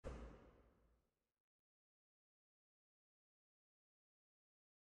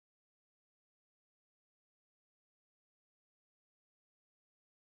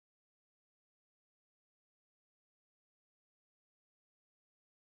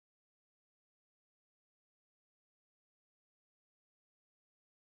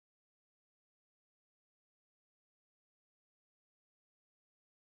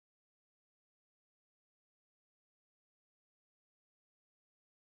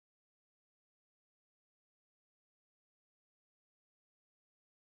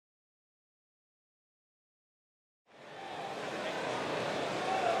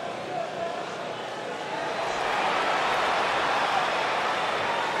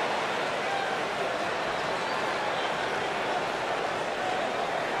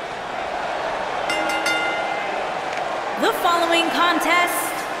following contest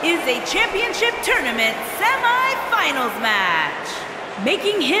is a championship tournament semi-finals match.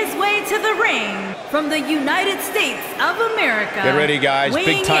 Making his way to the ring from the United States of America. Get ready, guys.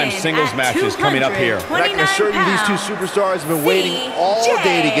 Big-time singles matches coming up here. And I can assure you these two superstars have been waiting all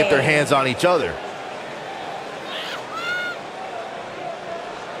day to get their hands on each other.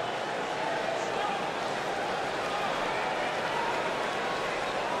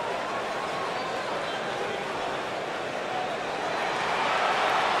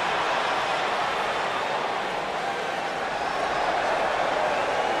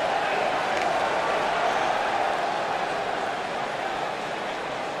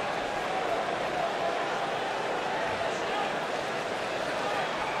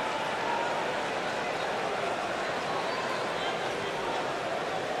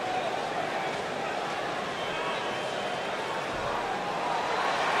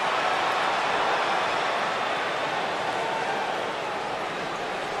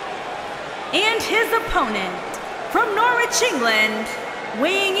 And his opponent, from Norwich, England,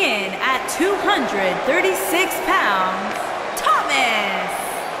 weighing in at 236 pounds, Thomas.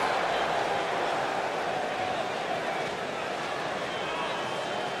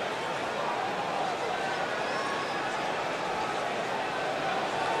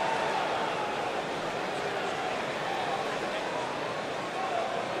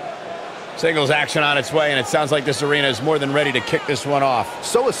 Singles action on its way, and it sounds like this arena is more than ready to kick this one off.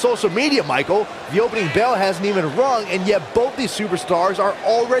 So is social media, Michael. The opening bell hasn't even rung, and yet both these superstars are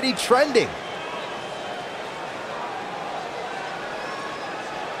already trending.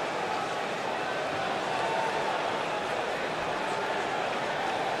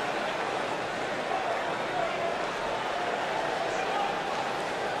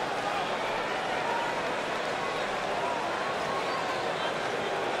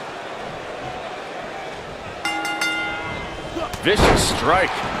 Vicious strike.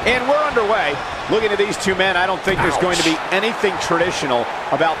 And we're underway. Looking at these two men, I don't think there's going to be anything traditional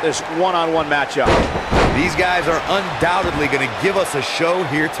about this one-on-one matchup. These guys are undoubtedly going to give us a show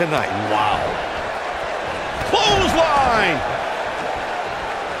here tonight. Wow. Clothesline!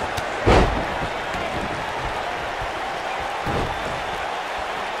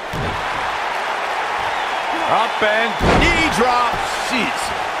 Up and knee drop. Jeez.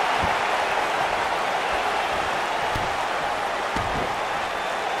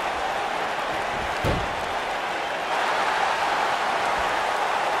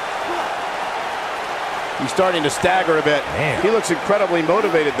 He's starting to stagger a bit. Man. He looks incredibly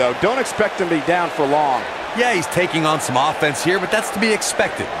motivated, though. Don't expect him to be down for long. Yeah, he's taking on some offense here, but that's to be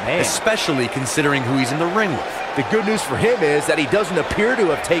expected, especially considering who he's in the ring with. The good news for him is that he doesn't appear to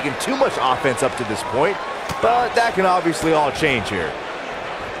have taken too much offense up to this point, but that can obviously all change here.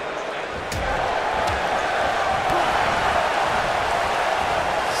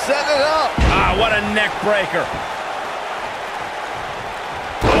 Set it up. Ah, what a neck breaker.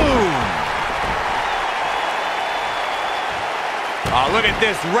 Oh, look at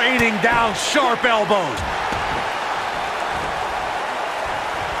this, raining down sharp elbows.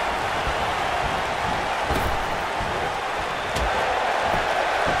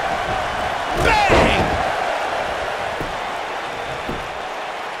 Bang!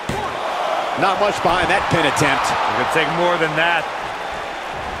 Not much behind that pin attempt. It could take more than that.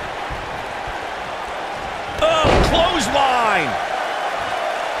 Oh, clothesline!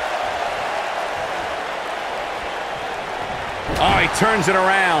 Oh, he turns it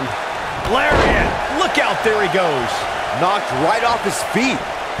around. Lariat! Look out, there he goes. Knocked right off his feet.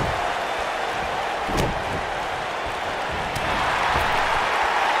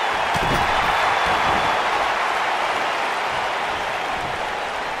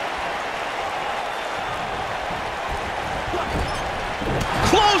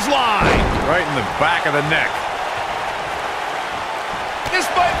 Clothesline! Right in the back of the neck. This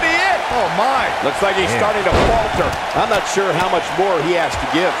might be it. Oh, my. Looks like he's starting to falter. I'm not sure how much more he has to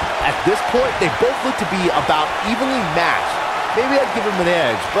give. At this point, they both look to be about evenly matched. Maybe I'd give him an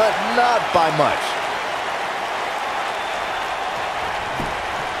edge, but not by much.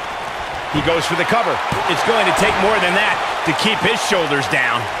 He goes for the cover. It's going to take more than that to keep his shoulders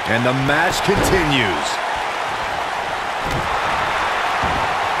down. And the match continues.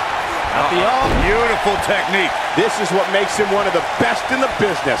 Beautiful technique. This is what makes him one of the best in the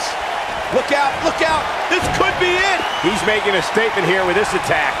business. Look out, look out. This could be it. He's making a statement here with this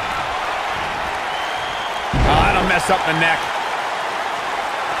attack. Oh, that'll mess up the neck.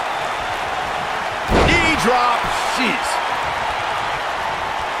 Knee drop. Jeez.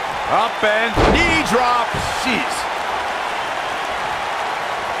 Up and knee drop. Jeez.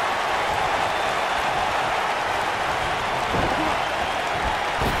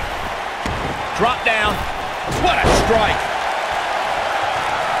 Drop down. What a strike.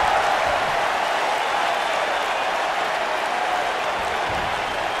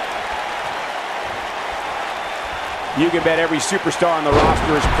 You can bet every superstar on the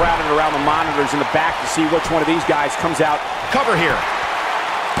roster is crowded around the monitors in the back to see which one of these guys comes out. Cover here.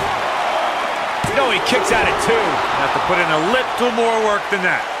 No, he kicks out at 2. Have to put in a little more work than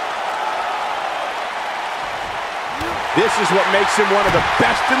that. This is what makes him one of the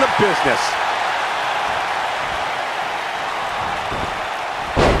best in the business.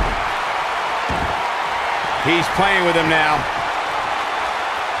 He's playing with him now.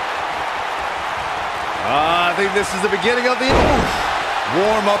 I think this is the beginning of the...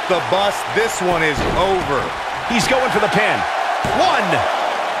 Warm up the bus. This one is over. He's going for the pin. 1,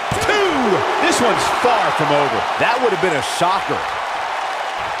 2. This one's far from over. That would have been a shocker.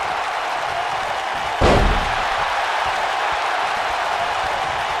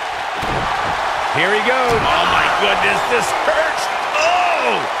 Here he goes. Oh, my goodness. This hurts.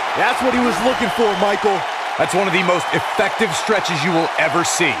 Oh! That's what he was looking for, Michael. That's one of the most effective stretches you will ever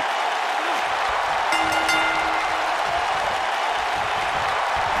see.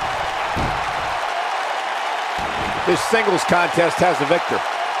 This singles contest has the victor.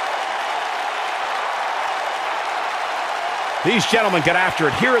 These gentlemen get after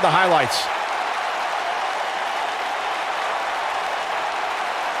it. Here are the highlights.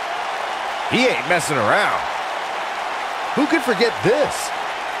 He ain't messing around. Who could forget this?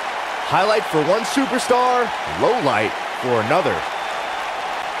 Highlight for one superstar, low light for another.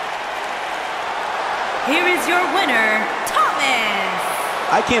 Here is your winner, Thomas.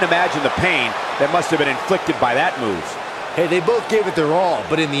 I can't imagine the pain that must have been inflicted by that move. Hey, they both gave it their all,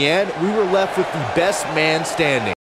 but in the end, we were left with the best man standing.